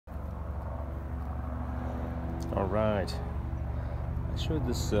Alright, I showed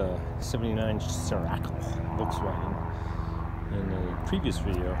this 79 Scirocco Volkswagen in a previous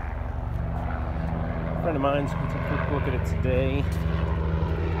video. A friend of mine took a quick look at it today.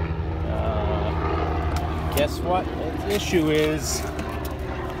 Guess what? The issue is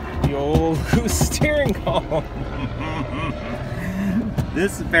the old loose steering column.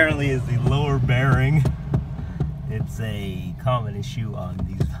 This apparently is the lower bearing. It's a common issue on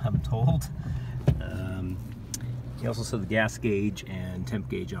these, I'm told. He also said the gas gauge and temp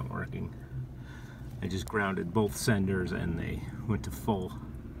gauge aren't working. I just grounded both senders and they went to full.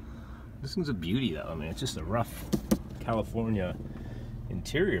 This one's a beauty though. I mean, it's just a rough California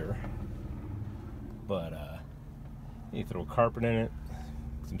interior, but you throw carpet in it,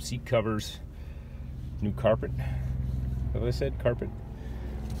 some seat covers, new carpet. What I said? Carpet.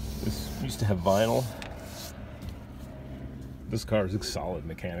 This used to have vinyl. This car is solid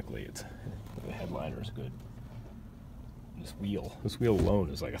mechanically. The headliner is good. This wheel alone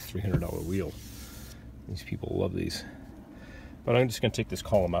is like a $300 wheel. These people love these. But I'm just going to take this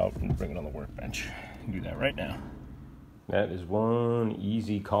column out and bring it on the workbench. I can do that right now. That is one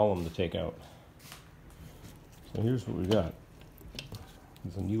easy column to take out. So here's what we got.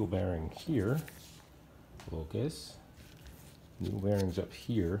 There's a needle bearing here. Focus. Needle bearings up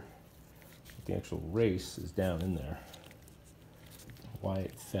here. But the actual race is down in there. Why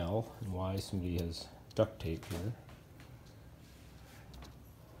it fell and why somebody has duct tape here.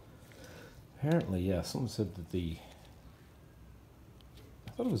 Apparently, yeah, someone said that I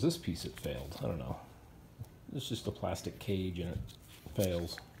thought it was this piece that failed. I don't know. It's just a plastic cage and it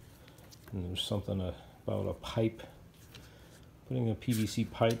fails. And there's something about a pipe, putting a PVC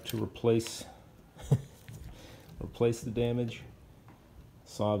pipe to replace the damage.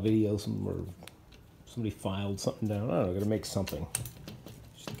 Saw a video where somebody filed something down. I don't know, gotta make something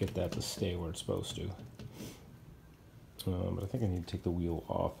just to get that to stay where it's supposed to. But I think I need to take the wheel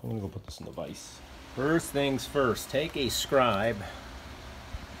off. I'm gonna go put this in the vise. First things first, take a scribe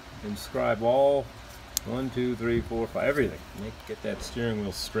and scribe all 1, 2, 3, 4, 5, everything. Get that steering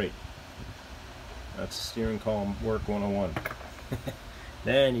wheel straight. That's steering column work 101.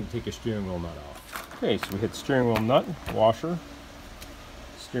 Then you take your steering wheel nut off. Okay, so we hit steering wheel nut, washer,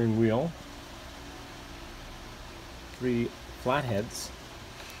 steering wheel, 3 flatheads.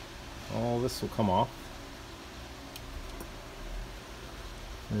 All this will come off.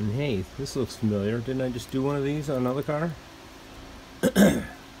 And hey, this looks familiar. Didn't I just do one of these on another car? Is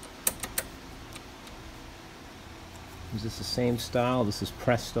this the same style? This is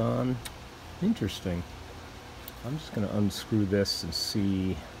pressed on. Interesting. I'm just going to unscrew this and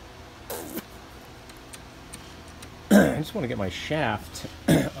see. I just want to get my shaft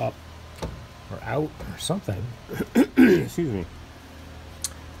up or out or something. Excuse me.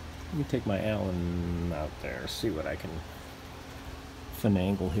 Let me take my Allen out there, see what I can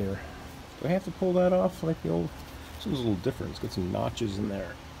finagle here. Do I have to pull that off like the old? This was a little different. It's got some notches in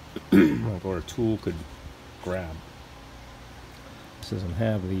there, like where a tool could grab. This doesn't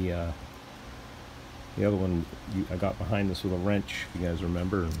have the other one. I got behind this with a wrench, if you guys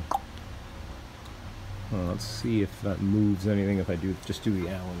remember. Let's see if that moves anything if I just do the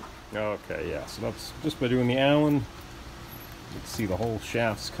Allen. Okay, yeah. So that's just by doing the Allen. You can see the whole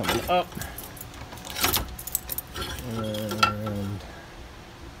shaft's coming up. And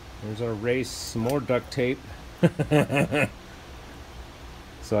there's our race, some more duct tape.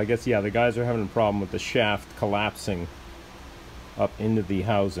 So I guess, yeah, the guys are having a problem with the shaft collapsing up into the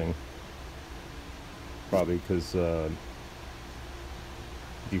housing. Probably because if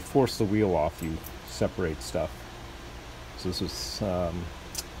you force the wheel off, you separate stuff. So this was,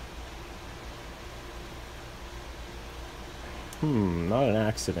 not an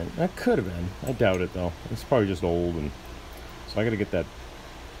accident. That could have been. I doubt it though. It's probably just old, and so I got to get that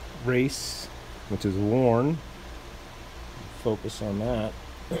race, which is worn. Focus on that.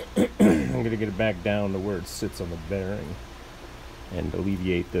 I'm going to get it back down to where it sits on the bearing and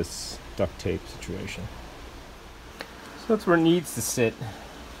alleviate this duct tape situation. So that's where it needs to sit.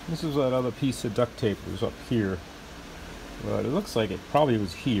 This is that other piece of duct tape that was up here. But it looks like it probably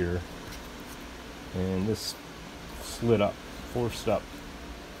was here. And this slid up, forced up.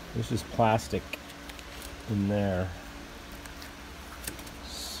 There's just plastic in there.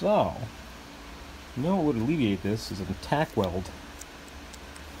 So, you know what would alleviate this is a tack weld.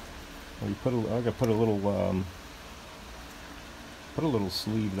 I gotta put a little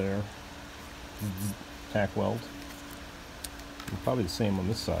sleeve there. Tack weld. And probably the same on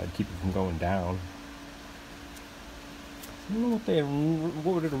this side. Keep it from going down. I don't know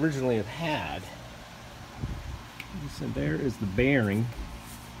what would it originally have had. So there is the bearing.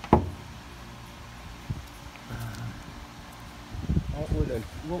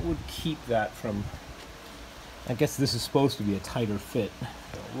 what would keep that from... I guess this is supposed to be a tighter fit.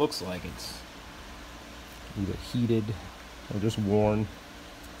 It looks like it's either heated or just worn.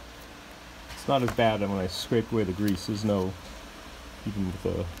 It's not as bad when I scrape away the grease. There's no... Even with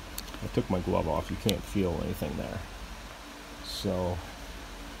the... I took my glove off, you can't feel anything there. So...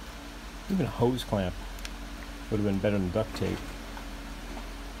 Even a hose clamp would have been better than duct tape.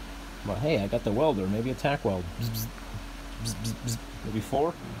 But hey, I got the welder. Maybe a tack weld. Bzz, bzz, bzz, bzz, bzz. Maybe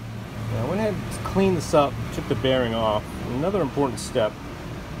 4. Now I went ahead and cleaned this up, took the bearing off. Another important step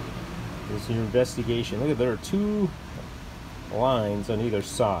is your investigation. Look, there are 2 lines on either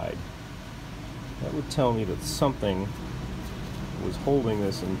side. That would tell me that something was holding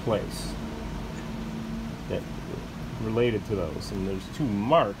this in place that related to those. And there's 2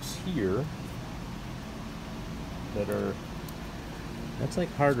 marks here that are... That's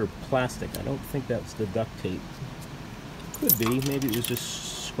like harder plastic. I don't think that's the duct tape. Could be. Maybe it was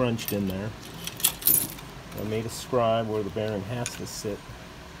just scrunched in there. I made a scribe where the bearing has to sit.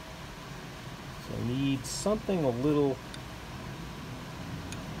 So I need something a little,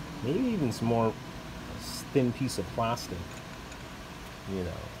 maybe even some more thin piece of plastic. You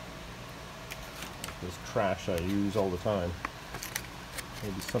know, this trash I use all the time.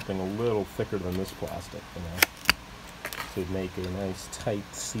 Maybe something a little thicker than this plastic, you know, to make a nice tight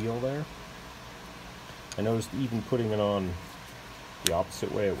seal there. I noticed even putting it on the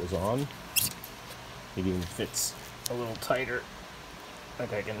opposite way it was on, it even fits a little tighter.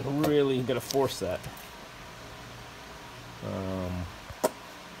 Like I can really gotta force that.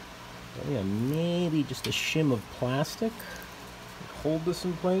 Yeah, maybe just a shim of plastic would hold this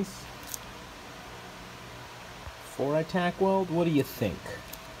in place before I tack weld. What do you think?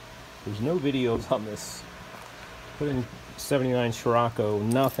 There's no videos on this. Put in 79 Scirocco,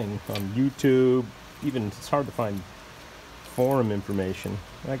 nothing on YouTube. Even it's hard to find forum information.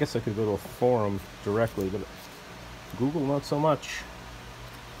 I guess I could go to a forum directly, but Google not so much.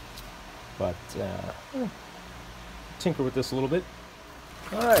 But tinker with this a little bit.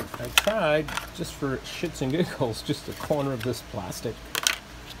 Alright, I tried, just for shits and giggles, just a corner of this plastic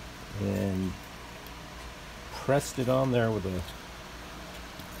and pressed it on there with a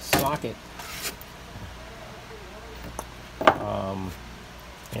socket.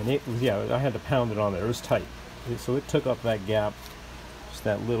 And it was, yeah, I had to pound it on there. It was tight. So it took up that gap, just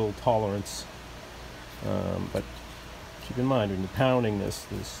that little tolerance. But keep in mind, when you're pounding this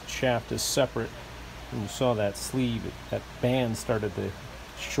shaft is separate. When you saw that sleeve, that band started to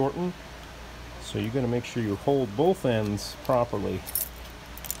shorten. So you're going to make sure you hold both ends properly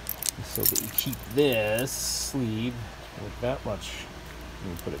so that you keep this sleeve with that much.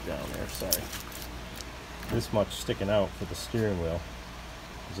 Let me put it down there, sorry. This much sticking out for the steering wheel.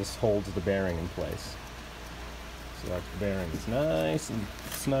 This holds the bearing in place. So that bearing is nice and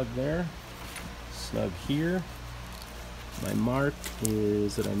snug there. Snug here. My mark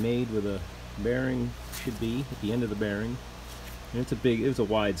is that I made with a bearing, should be at the end of the bearing. And it was a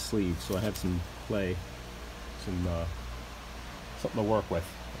wide sleeve, so I had some play, something to work with,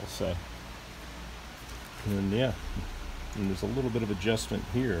 I'll say. And yeah, and there's a little bit of adjustment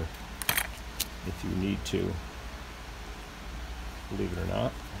here if you need to. Believe it or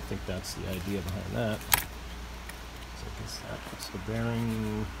not, I think that's the idea behind that. So I guess that puts the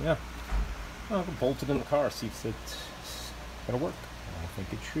bearing, yeah. I'll bolt it in the car, see if it's gonna work. I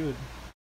think it should.